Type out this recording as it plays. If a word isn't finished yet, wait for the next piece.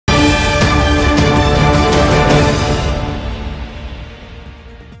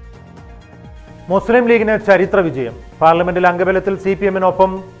മുസ്ലിം ലീഗിന് ചരിത്ര വിജയം. പാർലമെന്റിൽ അംഗബലത്തിൽ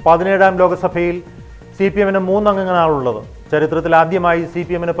CPM-നൊപ്പം 17ാം ലോകസഭയിൽ CPM-ന് 3 അംഗങ്ങളാണുള്ളത്. ചരിത്രത്തിൽ ആദ്യമായി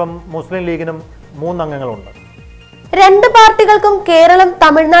CPM-നൊപ്പം മുസ്ലിം ലീഗിനും 3 അംഗങ്ങളുണ്ട്. രണ്ട് പാർട്ടികൾക്കും കേരളം,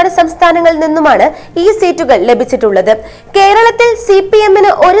 തമിഴ്നാട് സംസ്ഥാനങ്ങളിൽ നിന്നുമാണ് ഈ സീറ്റുകൾ ലഭിച്ചിട്ടുള്ളത്. കേരളത്തിൽ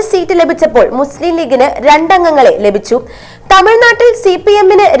CPM-ന് 1 സീറ്റ് ലഭിച്ചപ്പോൾ മുസ്ലിം ലീഗിന് 2 അംഗങ്ങളെ ലഭിച്ചു. തമിഴ്നാട്ടിൽ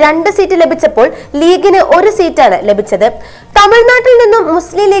CPM-ന് 2 സീറ്റ് ലഭിച്ചപ്പോൾ ലീഗിന് 1 സീറ്റാണ് ലഭിച്ചത്. തമിഴ്നാട്ടിൽ നിന്നും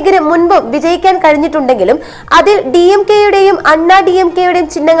മുസ്ലിം ലീഗിന് മുൻപും വിജയിക്കാൻ കഴിഞ്ഞിട്ടുണ്ടെങ്കിലും അതിൽ DMK-യുടെയും അണ്ണാ DMK-യുടെയും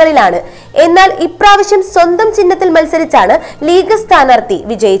ചിഹ്നങ്ങളിലാണ്. എന്നാൽ ഇപ്രാവശ്യം സ്വന്തം ചിഹ്നത്തിൽ മത്സരിച്ചാണ് ലീഗ് സ്ഥാനാർത്ഥി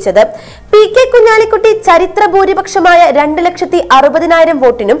വിജയിച്ചത്. PK കുഞ്ഞാലിക്കുട്ടി ചരിത്ര ഭൂരിപക്ഷമായ 2,60,000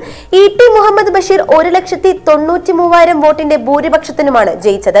 വോട്ടിനും ET മുഹമ്മദ് ബഷീർ 1,93,000 വോട്ടിന്റെ ഭൂരിപക്ഷത്തിനുമാണ്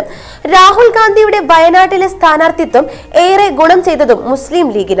ജയിച്ചത്. രാഹുൽ ഗാന്ധിയുടെ വയനാട്ടിലെ സ്ഥാനാർത്ഥിത്വം ഏറെ ഗുണം ചെയ്തതും മുസ്ലിം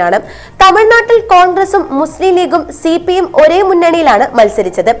ലീഗിനാണ്. തമിഴ്നാട്ടിൽ കോൺഗ്രസും മുസ്ലിം ലീഗും CPM ഒരേ മുന്നണിയിലാണ്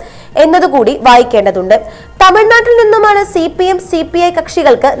മത്സരിച്ചത് എന്നതുകൂടി വായിക്കേണ്ടതുണ്ട്. തമിഴ്നാട്ടിൽ നിന്നുമാണ് CPM CPI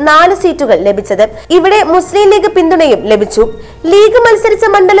കക്ഷികൾക്ക് 4 സീറ്റുകൾ ലഭിച്ചത്. ഇവിടെ മുസ്ലിം ലീഗ് പിന്തുണയും ലഭിച്ചു. ലീഗ് മത്സരിച്ച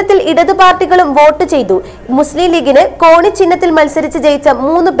മണ്ഡലത്തിൽ ഇടതു പാർട്ടികളും വോട്ട് ചെയ്തു. മുസ്ലിം ലീഗിന് കോണി ചിഹ്നത്തിൽ മത്സരിച്ച് ജയിച്ച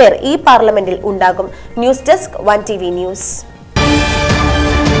 3 പേർ ഈ പാർലമെന്റിൽ ഉണ്ടാകും. News desk 1TV news.